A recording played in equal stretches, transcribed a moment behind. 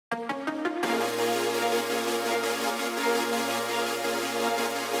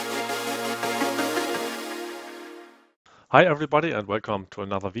Hi everybody and welcome to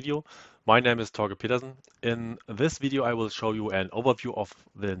another video. My name is Torge Petersen. In this video I will show you an overview of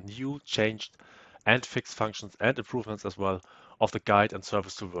the new, changed and fixed functions and improvements as well of the guide and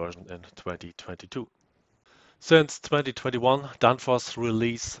service tool version in 2022. Since 2021, Danfoss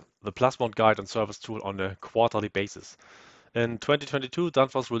released the PLUS+1 guide and service tool on a quarterly basis. In 2022,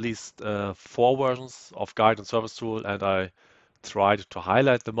 Danfoss released 4 versions of guide and service tool, and I tried to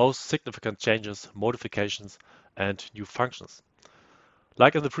highlight the most significant changes, modifications, and new functions.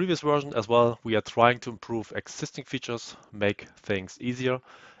 Like in the previous version as well, we are trying to improve existing features, make things easier,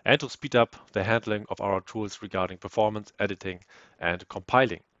 and to speed up the handling of our tools regarding performance, editing, and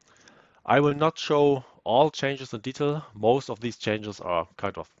compiling. I will not show all changes in detail. Most of these changes are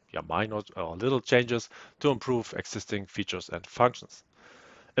kind of minor or little changes to improve existing features and functions.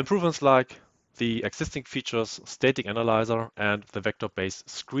 Improvements like the existing features static analyzer and the vector-based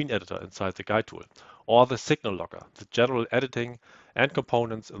screen editor inside the guide tool, or the signal logger, the general editing and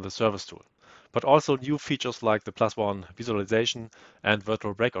components in the service tool. But also new features like the PLUS+1 visualization and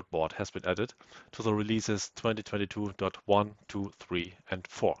virtual breakout board has been added to the releases 2022.1, 2, 3, and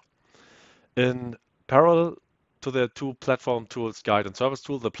 4. In parallel to the two platform tools, guide and service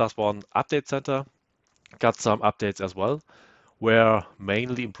tool, the PLUS+1 update center got some updates as well, where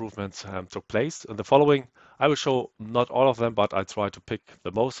mainly improvements took place. In the following, I will show not all of them, but I try to pick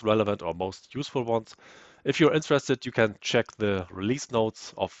the most relevant or most useful ones. If you're interested, you can check the release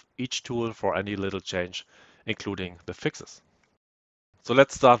notes of each tool for any little change, including the fixes. So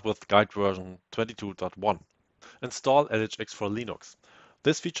let's start with guide version 22.1. Install LHX for Linux.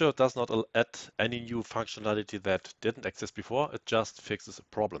 This feature does not add any new functionality that didn't exist before, it just fixes a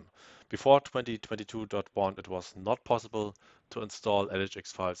problem. Before 2022.1, it was not possible to install LHX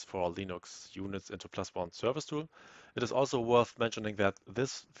files for Linux units into PLUS+1 service tool. It is also worth mentioning that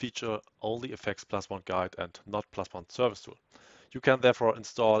this feature only affects PLUS+1 guide and not PLUS+1 service tool. You can therefore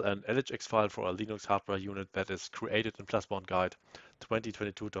install an LHX file for a Linux hardware unit that is created in PLUS+1 guide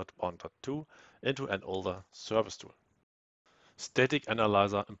 2022.1.2 into an older service tool. Static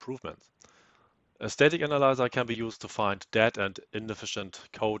analyzer improvements. A static analyzer can be used to find dead and inefficient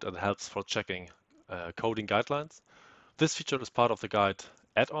code and helps for checking coding guidelines. This feature is part of the guide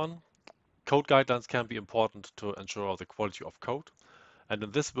add-on. Code guidelines can be important to ensure the quality of code. And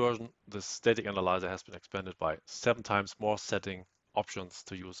in this version, the static analyzer has been expanded by 7 times more setting options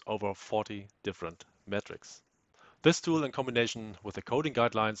to use over 40 different metrics. This tool in combination with the coding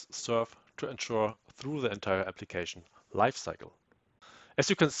guidelines serve to ensure through the entire application lifecycle. As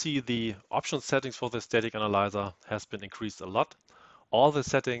you can see, the option settings for the static analyzer has been increased a lot. All the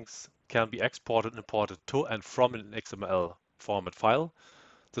settings can be exported and imported to and from an XML format file.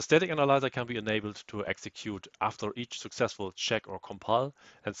 The static analyzer can be enabled to execute after each successful check or compile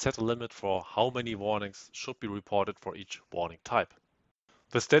and set a limit for how many warnings should be reported for each warning type.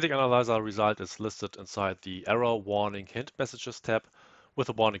 The static analyzer result is listed inside the Error Warning Hint Messages tab with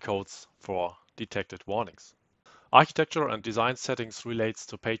the warning codes for detected warnings. Architecture and design settings relates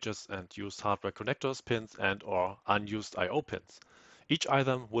to pages and used hardware connectors, pins, and/or unused I/O pins. Each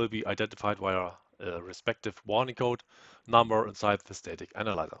item will be identified via a respective warning code number inside the static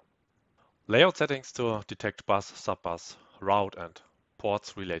analyzer. Layout settings to detect bus, subbus, route, and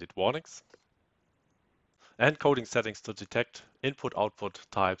ports related warnings. And coding settings to detect input-output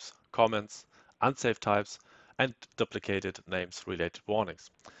types, comments, unsafe types, and duplicated names related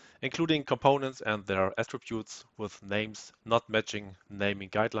warnings, including components and their attributes with names not matching naming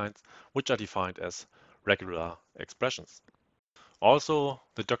guidelines, which are defined as regular expressions. Also,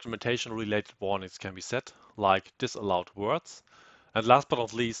 the documentation related warnings can be set, like disallowed words. And last but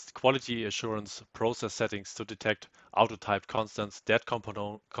not least, quality assurance process settings to detect auto-typed constants, dead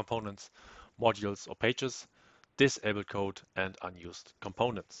components, modules or pages, disabled code, and unused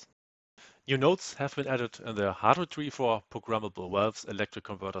components. New nodes have been added in the hardware tree for programmable valves, electric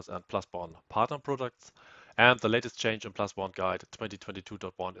converters, and PLUS+1 partner products. And the latest change in PLUS+1 Guide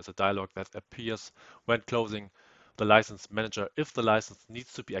 2022.1 is a dialog that appears when closing the license manager if the license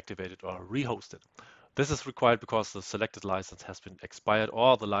needs to be activated or rehosted. This is required because the selected license has been expired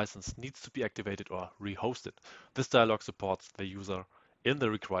or the license needs to be activated or rehosted. This dialog supports the user in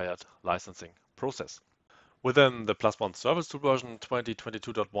the required licensing process. Within the PLUS+1 service tool version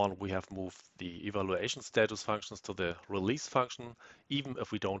 2022.1, we have moved the evaluation status functions to the release function, even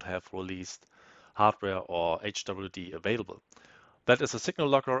if we don't have released hardware or HWD available. That is a signal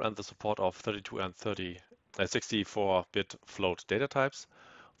logger and the support of 32 and 64-bit float data types.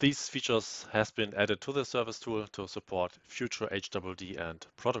 These features has been added to the service tool to support future HWD and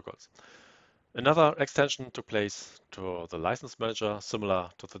protocols. Another extension took place to the license manager, similar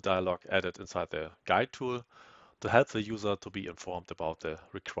to the dialog added inside the guide tool. to help the user to be informed about the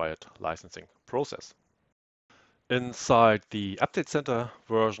required licensing process. Inside the Update Center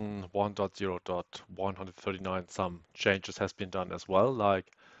version 1.0.139, some changes has been done as well,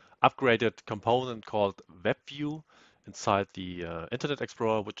 like upgraded component called WebView inside the Internet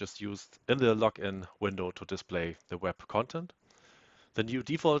Explorer, which is used in the login window to display the web content. The new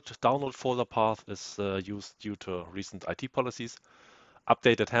default download folder path is used due to recent IT policies,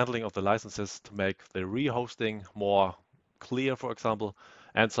 updated handling of the licenses to make the rehosting more clear, for example,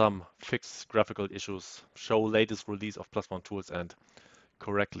 and some fixed graphical issues, show latest release of PLUS+1 tools, and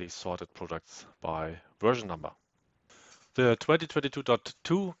correctly sorted products by version number. The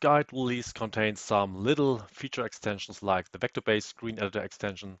 2022.2 guide release contains some little feature extensions like the vector-based screen editor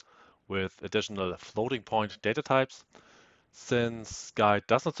extension with additional floating point data types. Since guide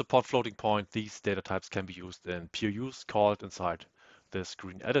does not support floating point, these data types can be used in PLUs called inside the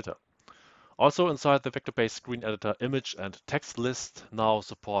screen editor. Also inside the vector-based screen editor, image and text list now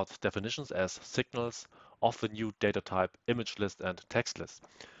support definitions as signals of the new data type image list and text list.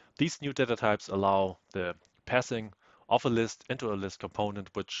 These new data types allow the passing of a list into a list component,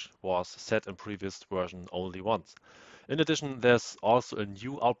 which was set in previous version only once. In addition, there's also a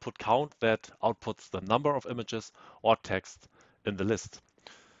new output count that outputs the number of images or text in the list.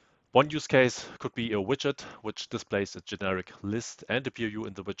 One use case could be a widget which displays a generic list, and the PLU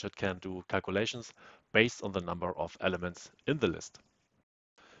in the widget can do calculations based on the number of elements in the list.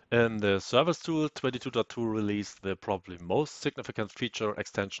 In the Service Tool 22.2 release, the probably most significant feature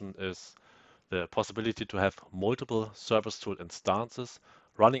extension is the possibility to have multiple Service Tool instances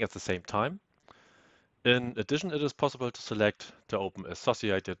running at the same time. In addition, it is possible to select to open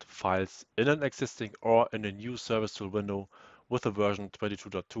associated files in an existing or in a new Service Tool window with a version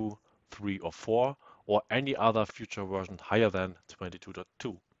 22.2, 3 or 4, or any other future version higher than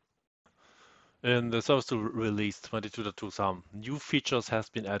 22.2. In the Service Tool release 22.2, some new features has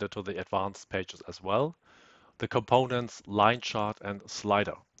been added to the advanced pages as well. The components line chart and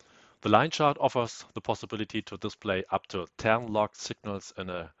slider. The line chart offers the possibility to display up to 10 log signals in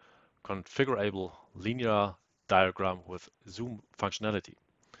a configurable linear diagram with zoom functionality.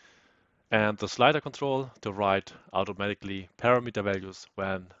 And the slider control to write automatically parameter values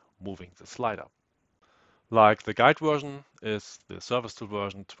when moving the slider. Like the guide version, is the Service Tool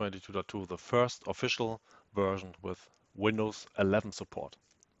version 22.2 the first official version with Windows 11 support.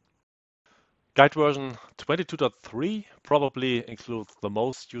 Guide version 22.3 probably includes the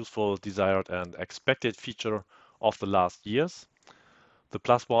most useful, desired, and expected feature of the last years, the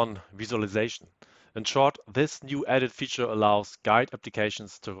 +1 visualization. In short, this new added feature allows guide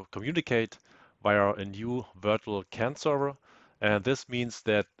applications to communicate via a new virtual CAN server, and this means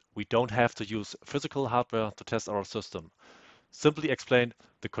that we don't have to use physical hardware to test our system. Simply explained,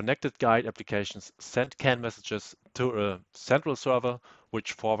 the connected guide applications send CAN messages to a central server,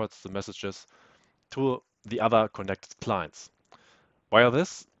 which forwards the messages to the other connected clients. Via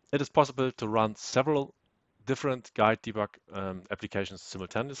this, it is possible to run several different guide debug applications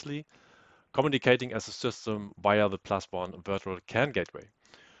simultaneously, communicating as a system via the +1 virtual CAN gateway.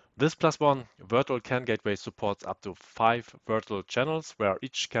 This +1 virtual CAN gateway supports up to 5 virtual channels where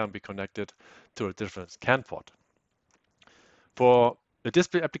each can be connected to a different CAN port. For a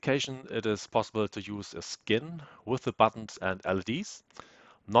display application, it is possible to use a skin with the buttons and LEDs.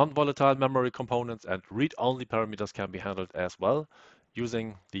 Non-volatile memory components and read-only parameters can be handled as well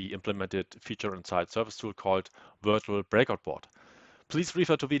using the implemented feature inside Service Tool called Virtual Breakout Board. Please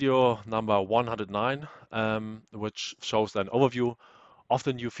refer to video number 109, which shows an overview of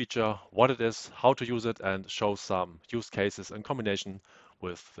the new feature, what it is, how to use it, and shows some use cases in combination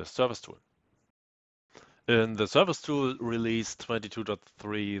with the Service Tool. In the Service Tool release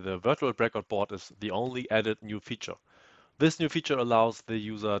 22.3, the Virtual Breakout Board is the only added new feature. This new feature allows the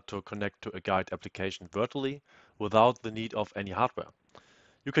user to connect to a guide application virtually without the need of any hardware.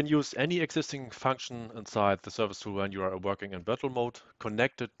 You can use any existing function inside the Service Tool when you are working in virtual mode,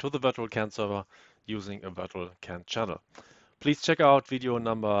 connected to the virtual CAN server using a virtual CAN channel. Please check out video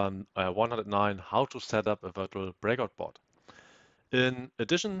number 109, how to set up a virtual breakout board. In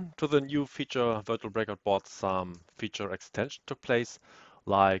addition to the new feature Virtual Breakout Board, some feature extension took place,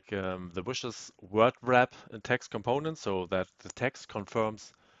 like the wishes word wrap in text component so that the text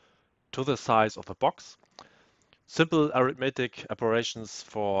confirms to the size of the box. Simple arithmetic operations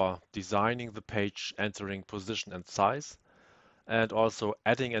for designing the page, entering position and size, and also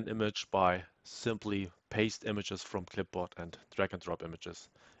adding an image by simply paste images from clipboard and drag and drop images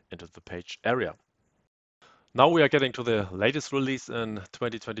into the page area. Now we are getting to the latest release in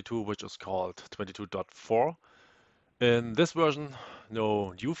 2022, which is called 22.4. In this version,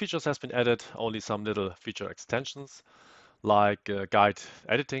 no new features has been added, only some little feature extensions like guide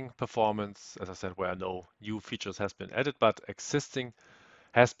editing performance, as I said, where no new features has been added, but existing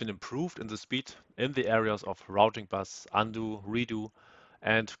has been improved in the speed in the areas of routing bus, undo, redo,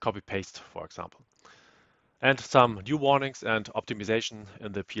 and copy paste, for example. And some new warnings and optimization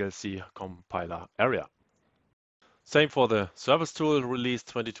in the PLC compiler area. Same for the service tool release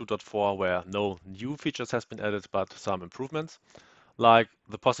 22.4, where no new features has been added, but some improvements, like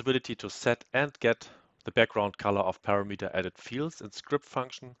the possibility to set and get the background color of parameter added fields in script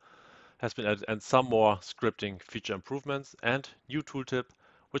function has been added, and some more scripting feature improvements and new tooltip,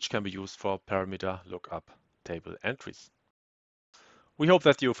 which can be used for parameter lookup table entries. We hope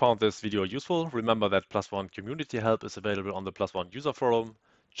that you found this video useful. Remember that PLUS+1 community help is available on the PLUS+1 user forum.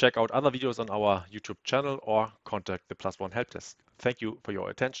 Check out other videos on our YouTube channel or contact the PLUS+1 help desk. Thank you for your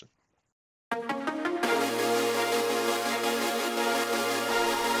attention.